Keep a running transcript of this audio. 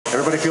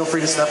Everybody feel free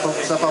to step up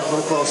a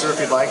little closer if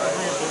you'd like.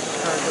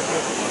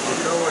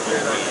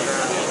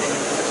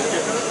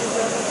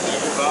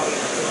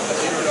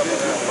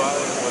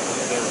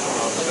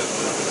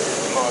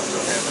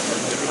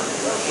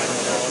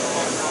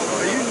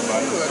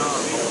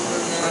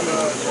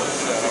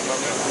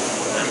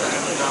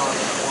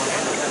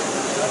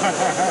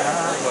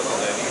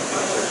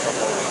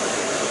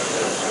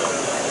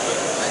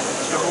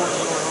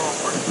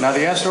 Now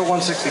the Astro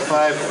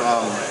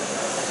 165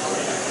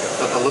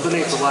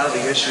 eliminates a lot of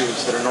the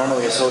issues that are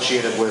normally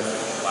associated with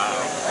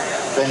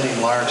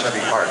bending large, heavy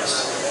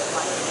parts.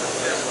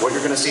 What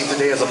you're going to see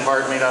today is a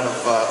part made out of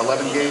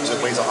 11 gauge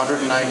that weighs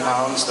 109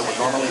 pounds that would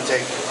normally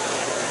take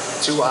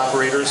 2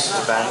 operators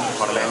to bend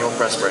on a manual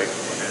press brake.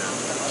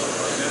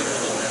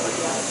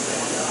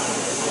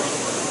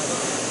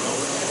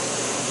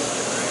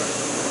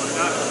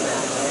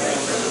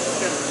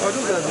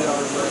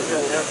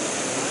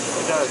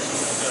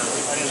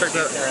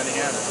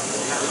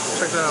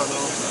 Check that out.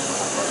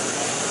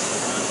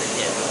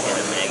 Get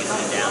a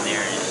magazine down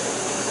there and just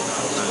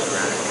move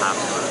around and pop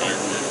it in.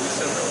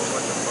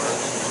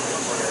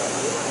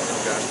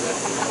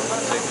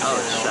 Oh,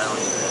 it's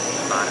showing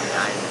the bottom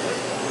guy.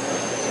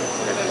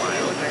 That's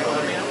wild.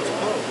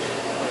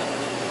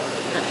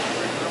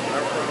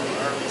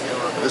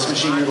 This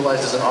machine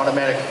utilizes an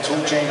automatic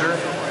tool changer.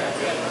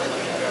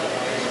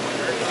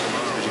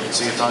 As you can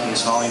see, it's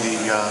installing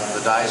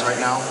the dies right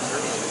now.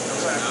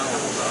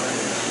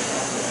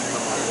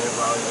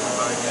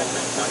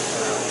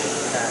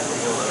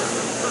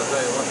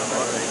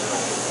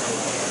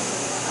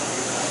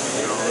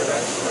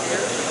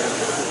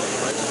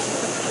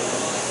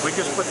 We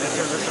just put this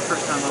in. This is the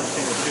first time I've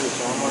seen it too,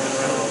 so I'm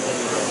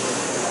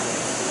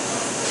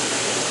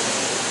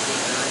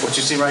What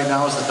you see right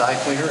now is the die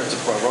cleaner. It's a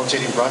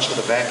rotating brush with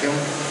a vacuum.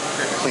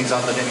 It cleans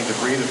out any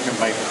debris that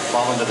might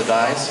fall into the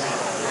dies.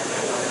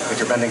 If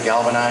you're bending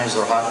galvanized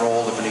or hot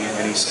rolled, if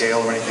any scale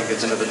or anything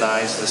gets into the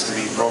dies, this can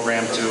be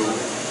programmed to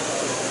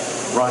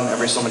run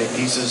every so many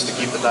pieces to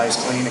keep the dies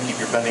clean and keep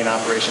your bending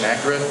operation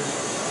accurate.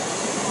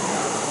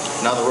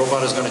 Now the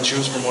robot is going to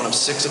choose from one of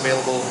 6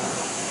 available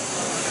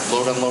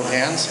load-unload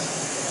hands.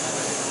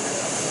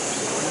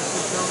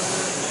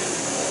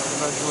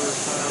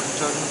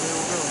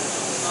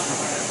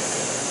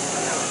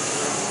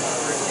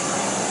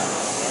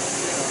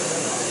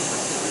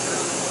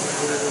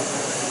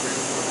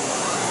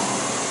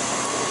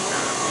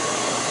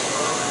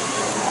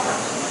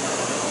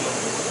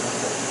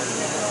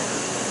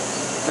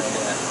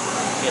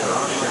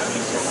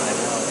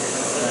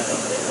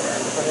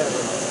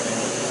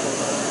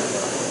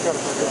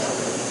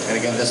 And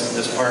again,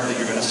 this part that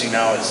you're going to see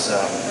now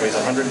weighs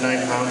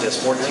 109 pounds, has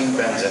 14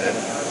 bends in it.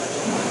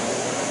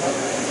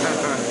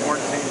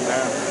 14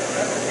 bends.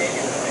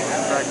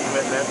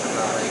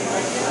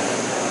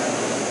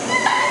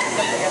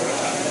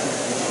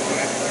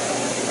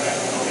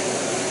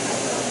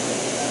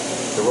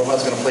 The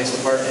robot's going to place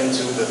the part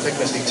into the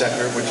thickness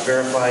detector, which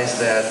verifies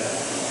that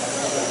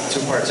 2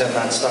 parts have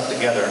not stuck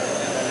together.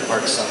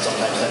 Parts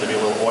sometimes tend to be a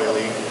little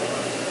oily.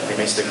 They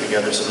may stick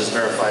together, so this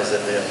verifies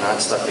that they have not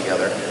stuck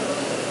together.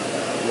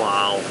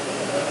 Wow.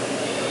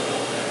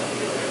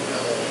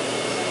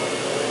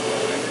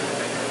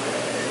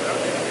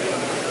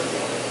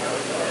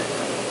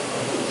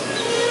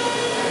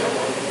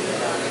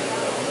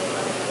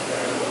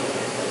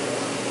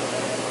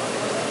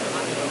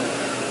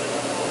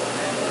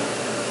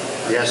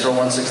 The Astro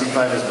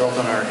 165 is built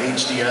on our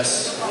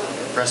HDS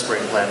press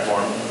brake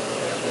platform.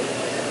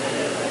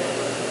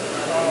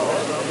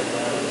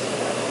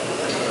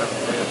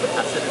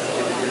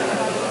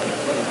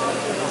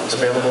 It's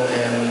available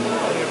in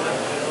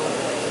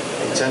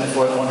a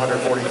 10-foot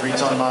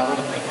 143-ton model,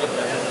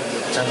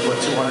 10-foot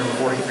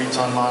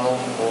 243-ton model,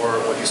 or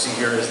what you see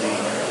here is the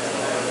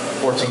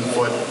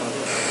 14-foot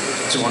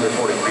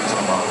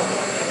 243-ton model.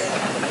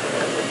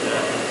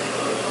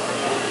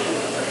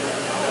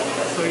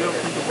 So you don't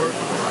think it works?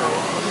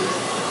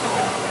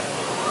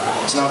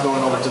 It's now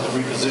going over to the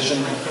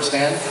reposition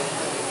stand.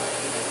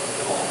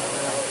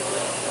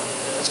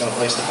 It's going to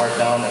place the part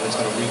down and it's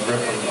going to re-grip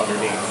from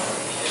underneath.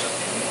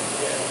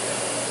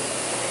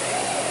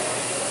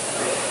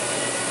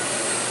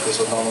 This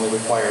would normally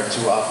require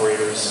 2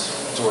 operators,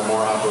 2 or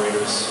more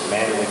operators,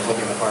 manually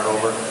flipping the part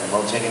over and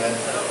rotating it.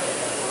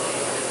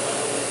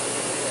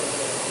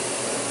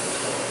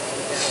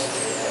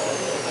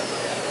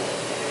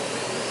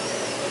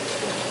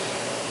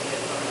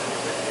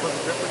 What's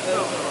the difference?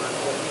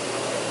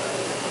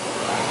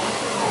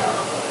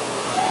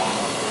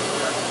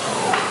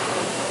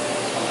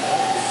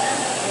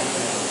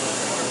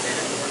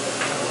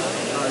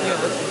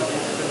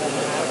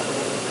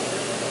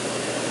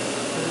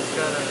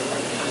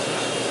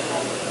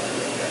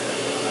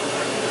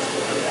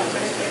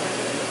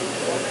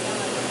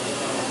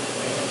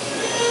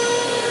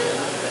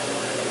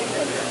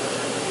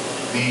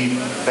 The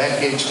back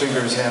gauge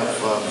fingers have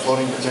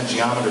floating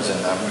potentiometers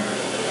in them,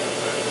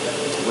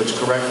 which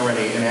correct for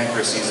any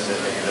inaccuracies that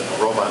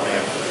the robot may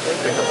have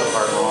picked up the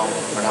part wrong,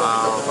 or not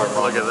picked up the part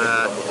wrong, look at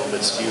that. a little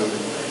bit skewed.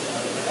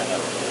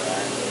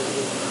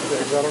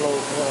 I don't know, I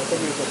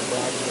think he's a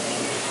black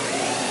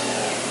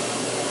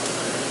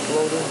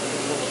loader.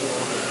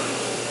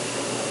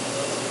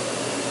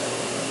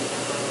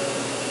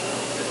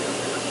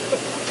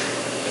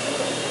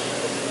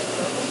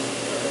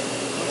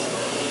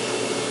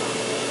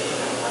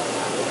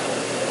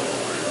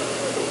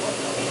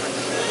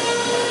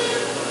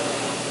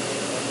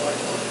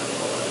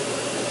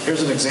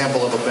 Here's an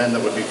example of a bend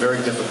that would be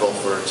very difficult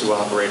for two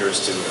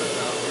operators to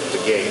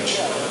gauge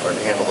or to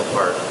handle the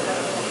part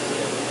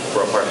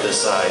for a part this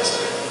size.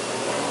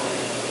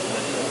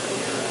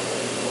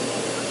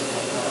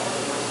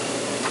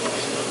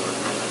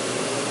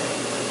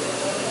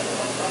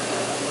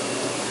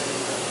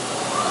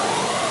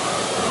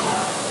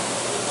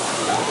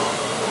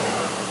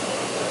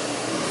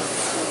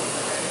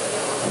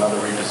 Another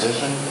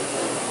reposition.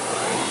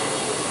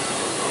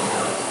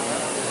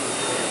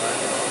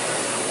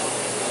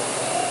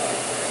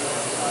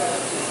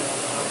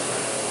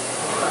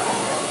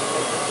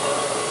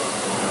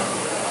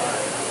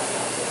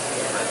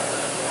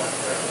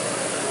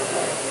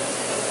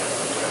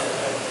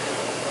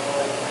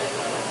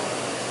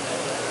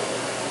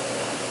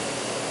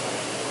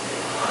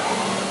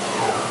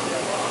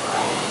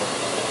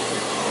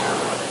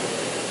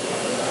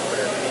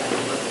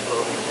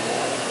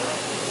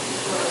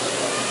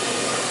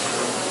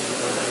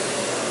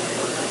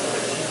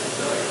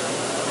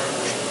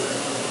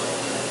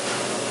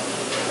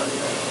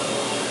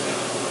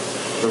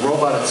 The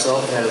robot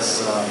itself has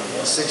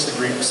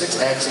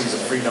 6 axes of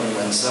freedom,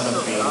 and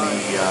 7th being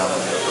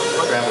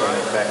the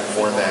traveling back and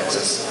forth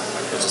axis.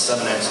 It's a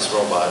 7-axis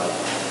robot.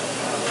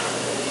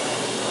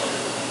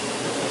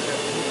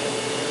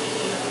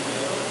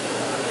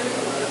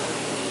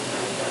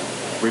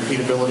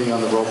 Repeatability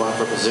on the robot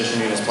for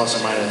positioning is plus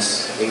or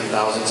minus 8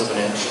 thousandths of an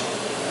inch.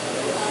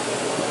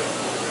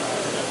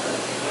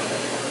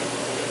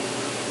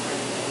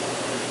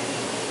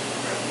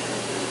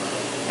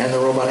 And the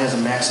robot has a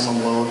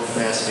maximum load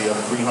capacity of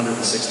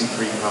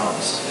 363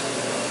 pounds,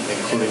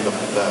 including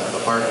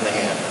the part and the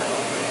hand.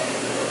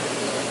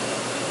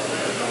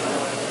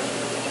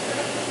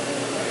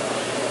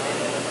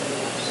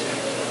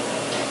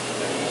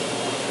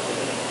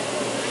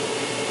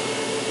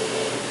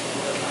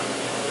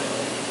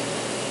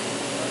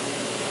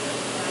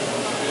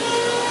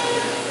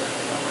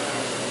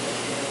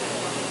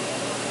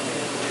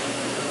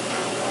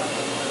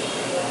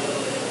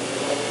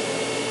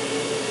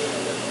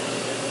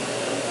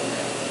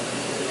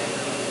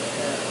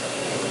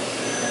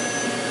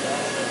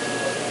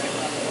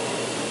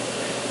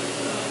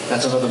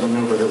 That's another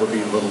maneuver that would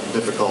be a little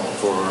difficult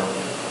for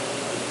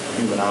a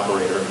human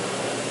operator.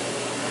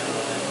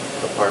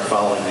 The part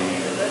following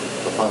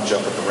the punch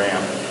up at the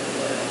ramp.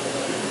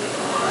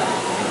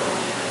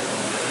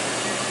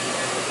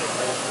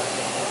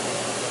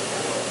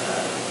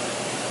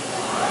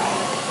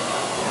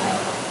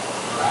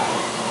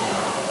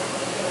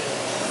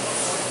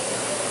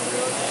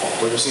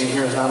 What you're seeing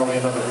here is not only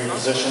another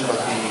reposition, but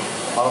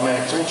the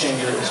automatic tool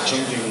changer is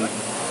changing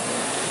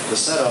the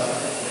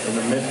setup in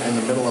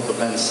the middle of the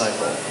bend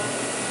cycle.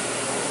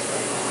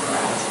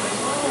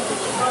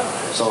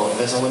 So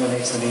this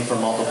eliminates the need for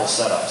multiple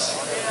setups.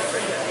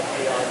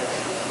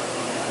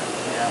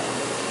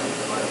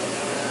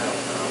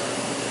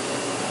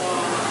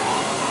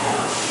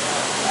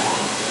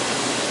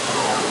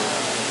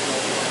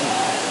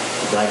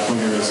 The die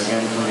cleaner is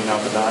again cleaning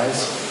out the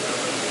dies.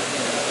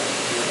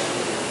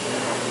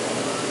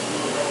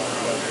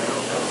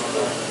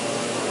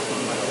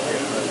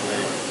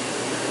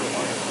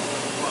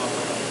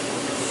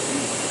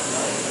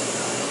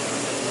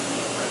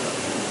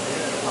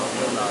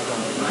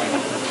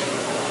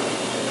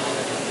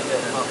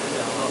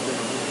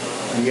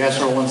 The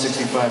Astro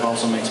 165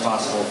 also makes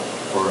possible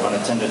for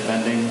unattended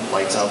bending,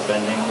 lights out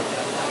bending.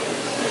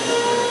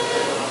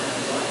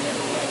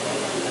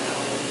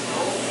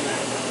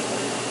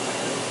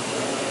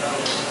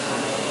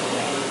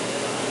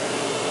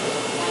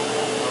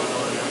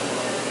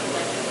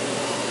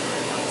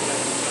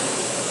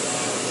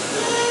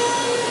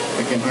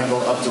 It can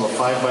handle up to a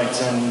 5 by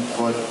 10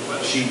 foot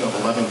sheet of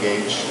 11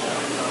 gauge,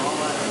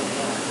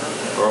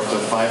 or up to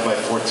a 5 by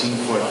 14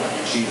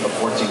 foot sheet of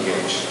 14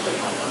 gauge.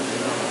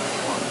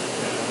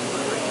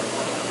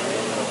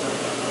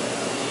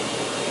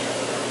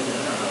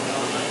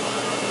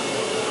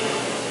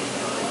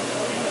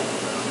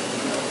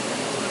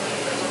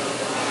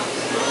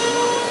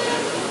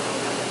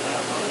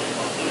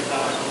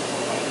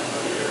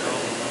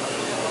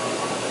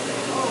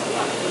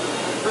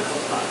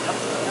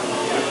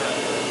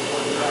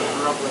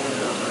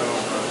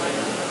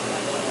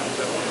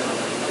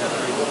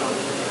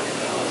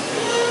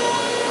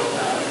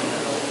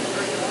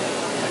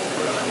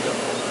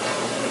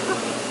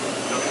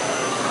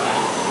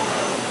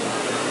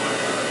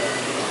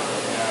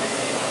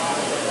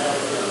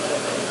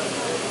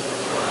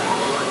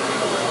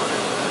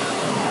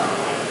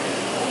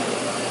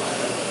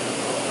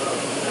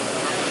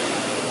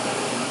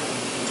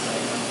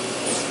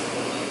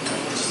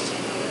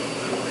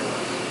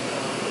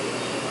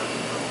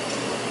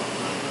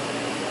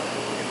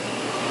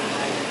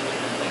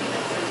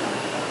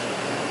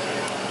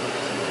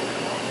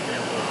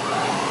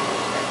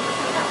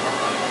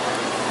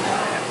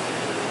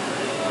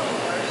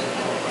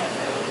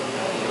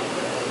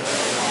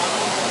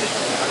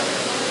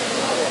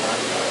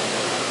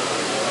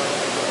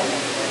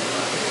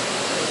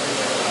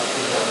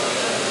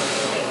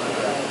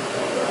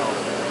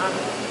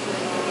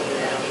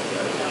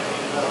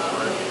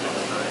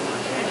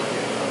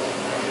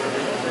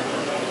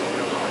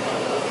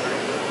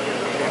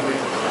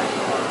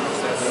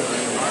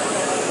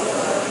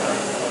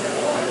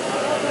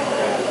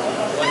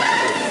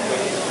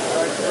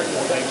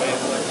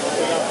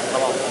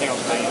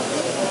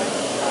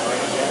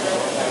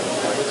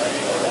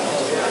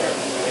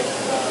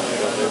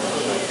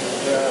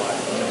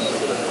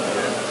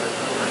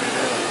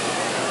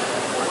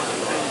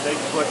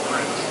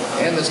 footprints.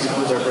 And this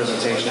concludes our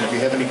presentation. If you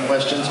have any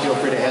questions, feel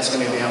free to ask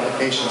any of the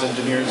applications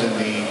engineers in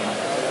the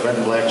red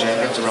and black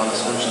jackets around the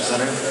Solution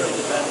Center.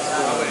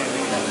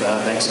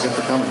 And thanks again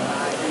for coming.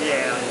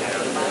 Yeah.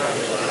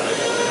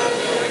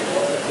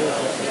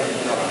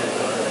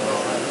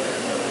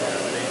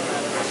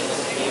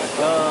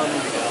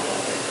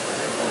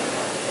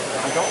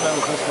 I don't know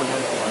if this one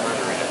is.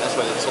 That's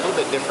why it's a little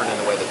bit different in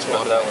the way the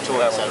 227W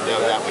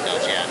that one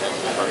does, yeah.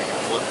 Or you can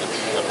flip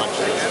a bunch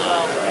of this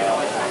stuff.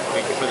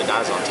 You can put the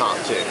dies on top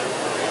too.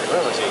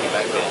 Really? So you can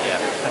back it,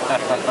 yeah. It's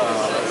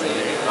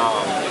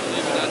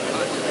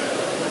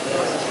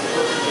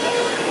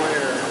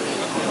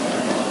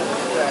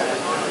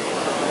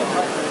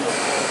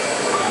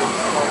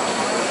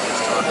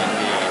talking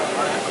the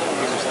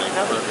here's like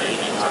for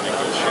paintings and it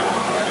goes show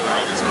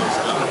all this cool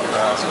stuff.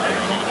 So I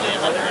mean, they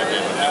have to have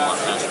a lot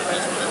faster than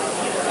this one.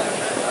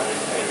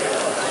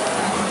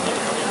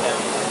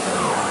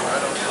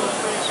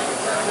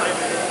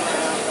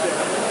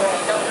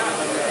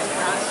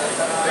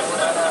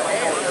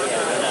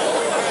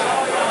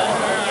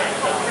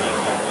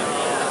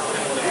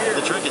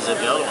 The trick is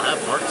if y'all don't have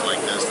parts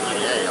like this,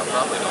 then yeah, y'all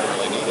probably don't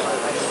really need it.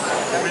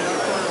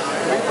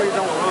 We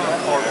don't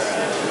run parts.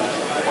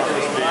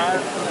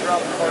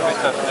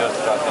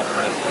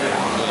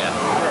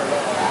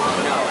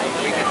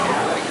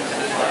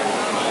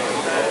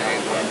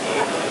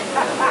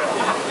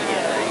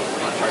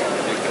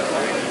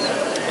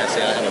 Yeah,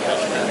 see, I have a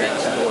customer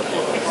next door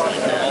that's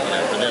like that. You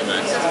know, for them,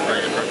 that's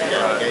right in perfect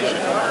application.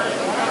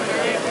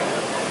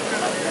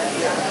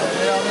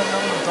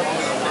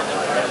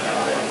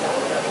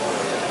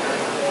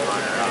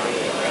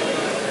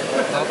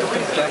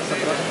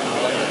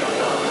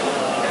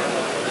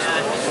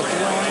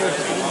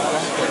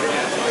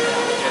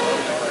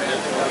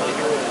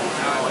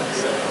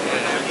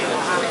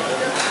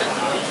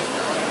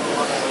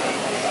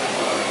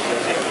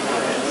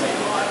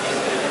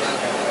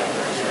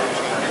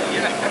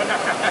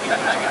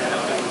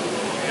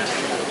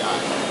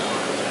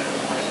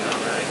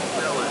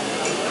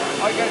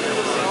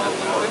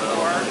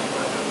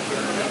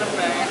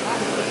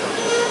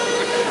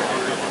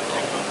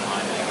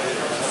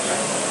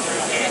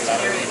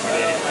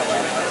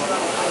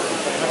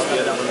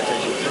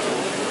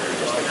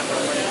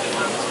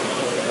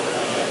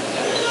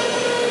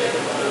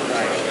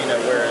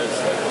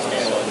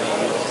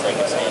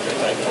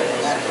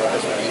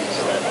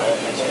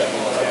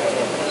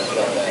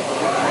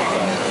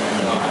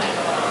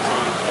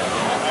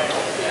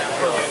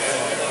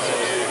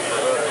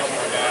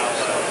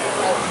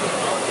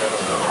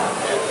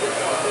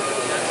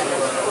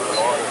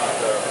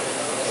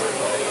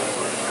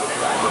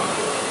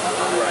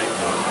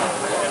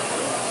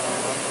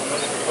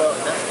 Well,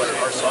 that's what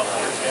our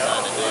software is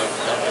designed to do.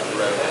 Don't have to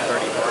throw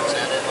 30 parts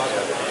in it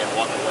and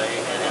walk away,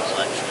 and it will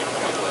actually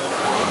come up with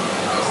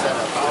a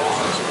setup.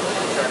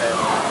 Try to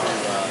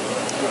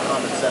do a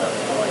common setup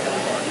for like every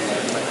part.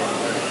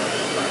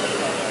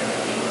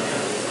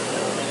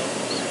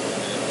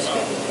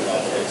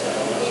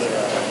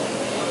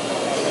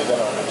 I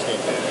don't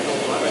understand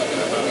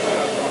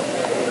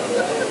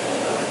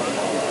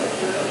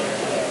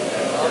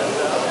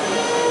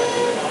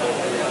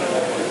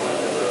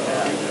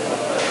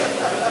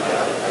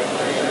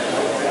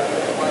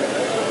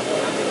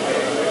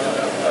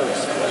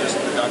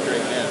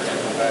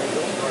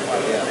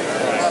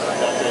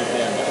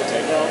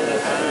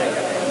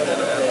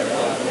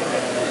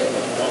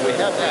we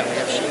have that. We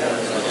have sheet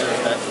works that does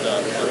that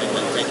stuff. I mean,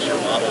 that takes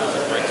your models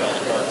and breaks all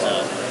the parts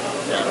out.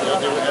 Yeah, they'll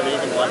do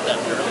everything like that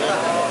for you.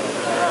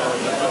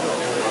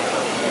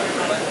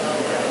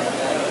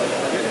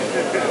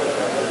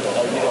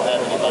 Oh, you don't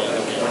have anybody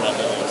who can have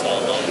that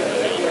installed on your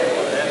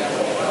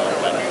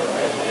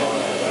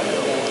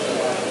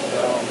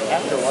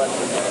after lunch,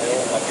 we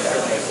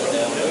sit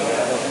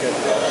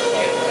down.